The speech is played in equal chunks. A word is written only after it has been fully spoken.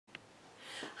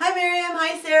Hi Marian,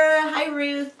 hi Sarah, hi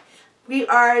Ruth. We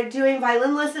are doing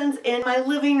violin lessons in my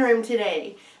living room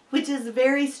today, which is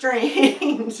very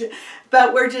strange,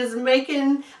 but we're just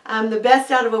making the best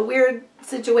out of a weird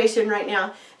situation right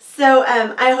now. So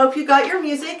I hope you got your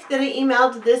music that I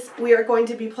emailed. This, we are going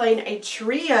to be playing a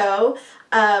trio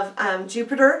of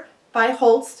Jupiter by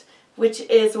Holst, which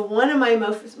is one of my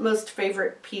most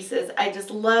favorite pieces. I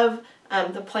just love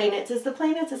the planets. Is the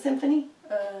planets a symphony?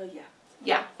 Yeah.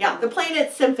 Yeah, the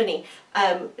Planet Symphony.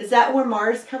 Is that where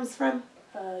Mars comes from?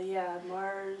 Yeah,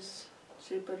 Mars,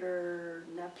 Jupiter,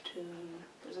 Neptune.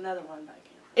 There's another one, but I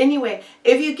can't. Anyway,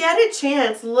 if you get a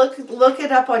chance, look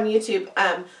it up on YouTube.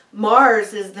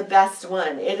 Mars is the best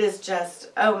one. It is just,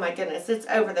 oh my goodness, it's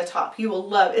over the top. You will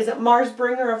love. Is it Mars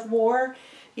Bringer of War?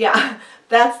 Yeah,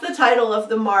 that's the title of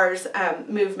the Mars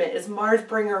movement, is Mars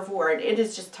Bringer of War, and it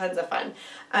is just tons of fun.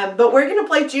 But we're going to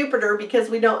play Jupiter because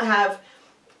we don't have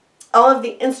all of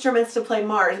the instruments to play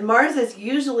Mars. Mars is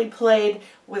usually played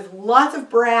with lots of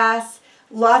brass,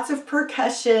 lots of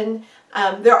percussion.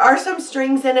 There are some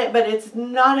strings in it, but it's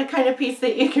not a kind of piece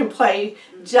that you can play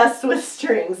just with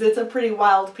strings. It's a pretty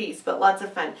wild piece, but lots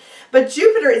of fun. But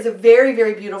Jupiter is very,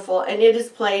 very beautiful, and it is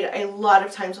played a lot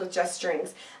of times with just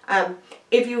strings.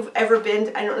 If you've ever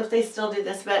been, I don't know if they still do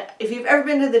this, but if you've ever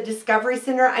been to the Discovery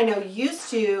Center, I know used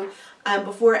to,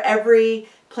 before every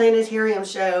planetarium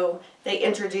show, they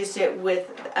introduced it with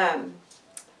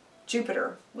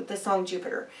Jupiter, with the song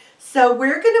Jupiter. So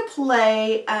we're going to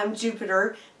play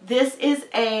Jupiter. This is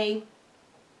a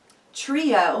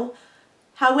trio.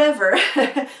 However,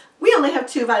 we only have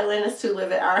 2 violinists who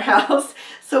live at our house,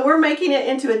 so we're making it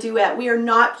into a duet. We are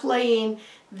not playing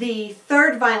the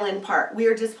 3rd violin part. We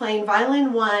are just playing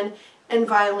violin 1 and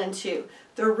violin 2.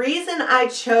 The reason I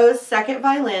chose 2nd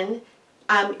violin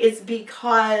is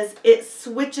because it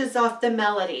switches off the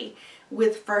melody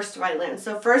with 1st violin.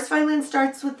 So 1st violin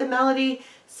starts with the melody,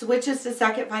 switches to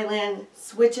 2nd violin,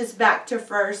 switches back to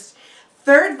 1st.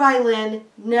 3rd violin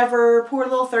never, poor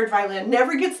little 3rd violin,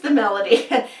 never gets the melody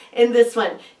in this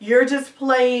one. You're just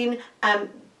playing,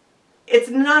 it's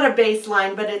not a bass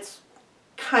line, but it's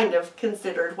kind of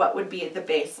considered what would be the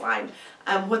bass line,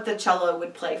 what the cello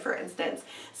would play, for instance.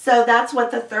 So that's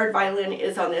what the 3rd violin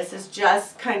is on this, is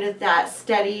just kind of that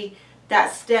steady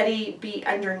beat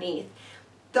underneath.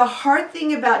 The hard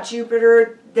thing about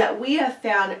Jupiter that we have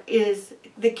found is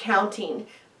the counting.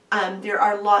 There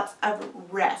are lots of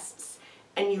rests,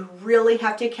 and you really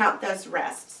have to count those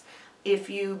rests. If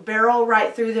you barrel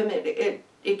right through them, it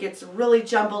gets really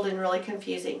jumbled and really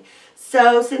confusing.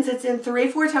 So since it's in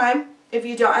 3/4 time, if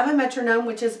you don't have a metronome,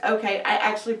 which is okay, I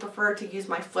actually prefer to use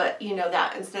my foot, you know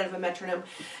that, instead of a metronome.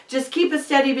 Just keep a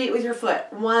steady beat with your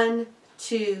foot. 1,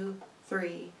 2,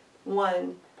 3,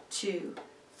 1, 2,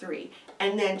 3.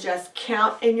 And then just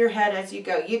count in your head as you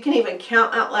go. You can even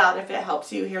count out loud if it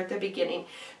helps you here at the beginning.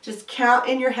 Just count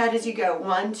in your head as you go.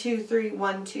 1, 2, 3,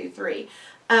 1, 2, 3.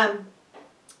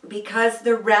 Because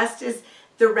the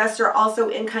rest are also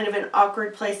in kind of an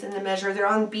awkward place in the measure. They're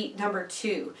on beat number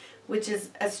 2, which is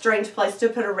a strange place to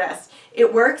put a rest.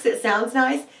 It works, it sounds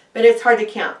nice, but it's hard to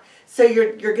count. So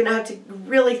you're going to have to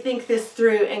really think this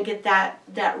through and get that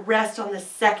rest on the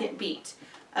 2nd beat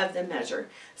of the measure.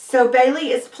 So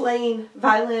Bailey is playing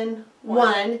violin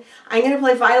 1. I'm going to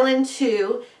play violin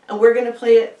 2, and we're going to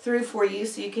play it through for you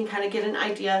so you can kind of get an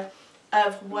idea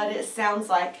of what it sounds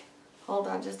like. Hold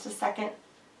on just a second.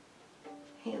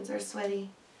 Hands are sweaty.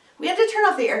 We had to turn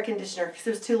off the air conditioner because it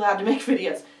was too loud to make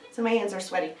videos. So my hands are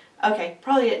sweaty. Okay,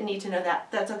 probably didn't need to know that.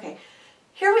 That's okay.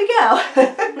 Here we go.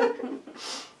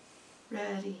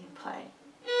 Ready, play.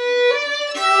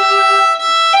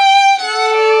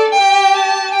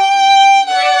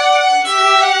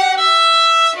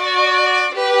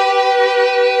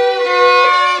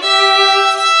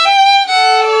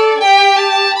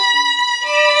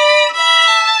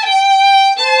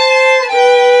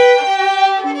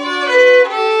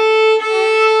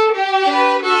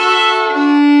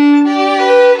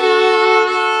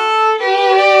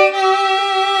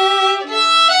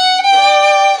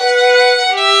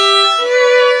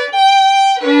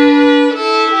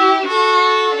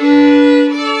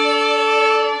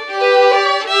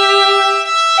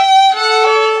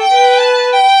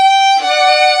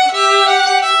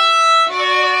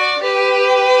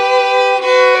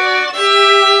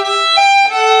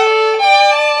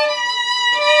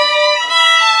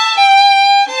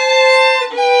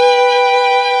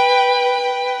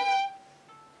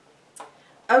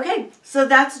 Okay, so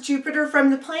that's Jupiter from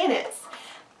the planets.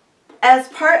 As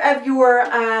part of your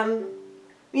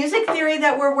music theory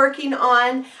that we're working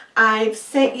on. I've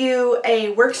sent you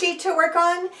a worksheet to work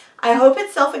on. I hope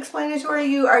it's self-explanatory.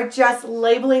 You are just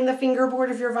labeling the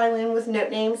fingerboard of your violin with note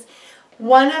names.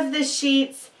 One of the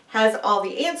sheets has all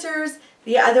the answers.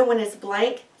 The other one is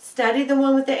blank. Study the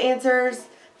one with the answers.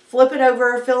 Flip it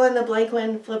over, fill in the blank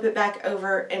one, flip it back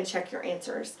over, and check your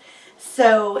answers.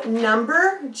 So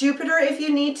number Jupiter if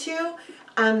you need to.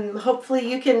 Hopefully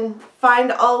you can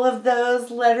find all of those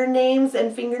letter names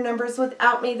and finger numbers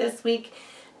without me this week.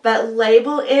 But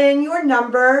label in your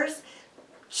numbers.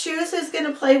 Choose who's going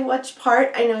to play which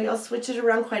part. I know you'll switch it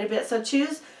around quite a bit. So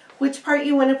choose which part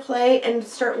you want to play and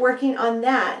start working on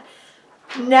that.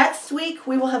 Next week,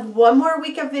 we will have one more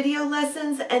week of video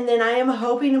lessons, and then I am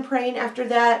hoping and praying after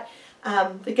that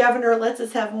the governor lets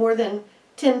us have more than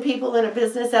 10 people in a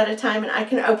business at a time, and I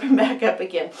can open back up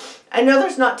again. I know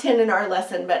there's not 10 in our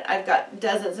lesson, but I've got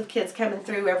dozens of kids coming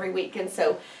through every week, and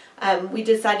so we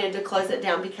decided to close it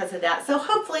down because of that. So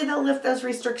hopefully they'll lift those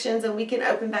restrictions and we can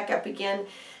open back up again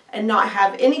and not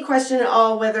have any question at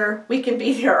all whether we can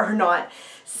be there or not.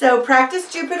 So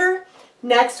practice Jupiter.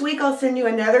 Next week I'll send you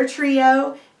another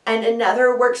trio and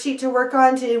another worksheet to work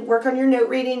on your note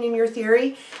reading and your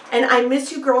theory. And I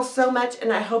miss you girls so much,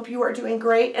 and I hope you are doing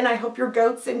great, and I hope your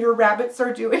goats and your rabbits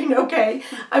are doing okay.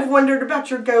 I've wondered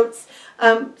about your goats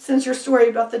since your story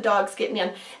about the dogs getting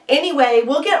in. Anyway,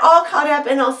 we'll get all caught up,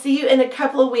 and I'll see you in a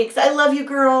couple of weeks. I love you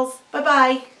girls.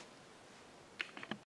 Bye-bye.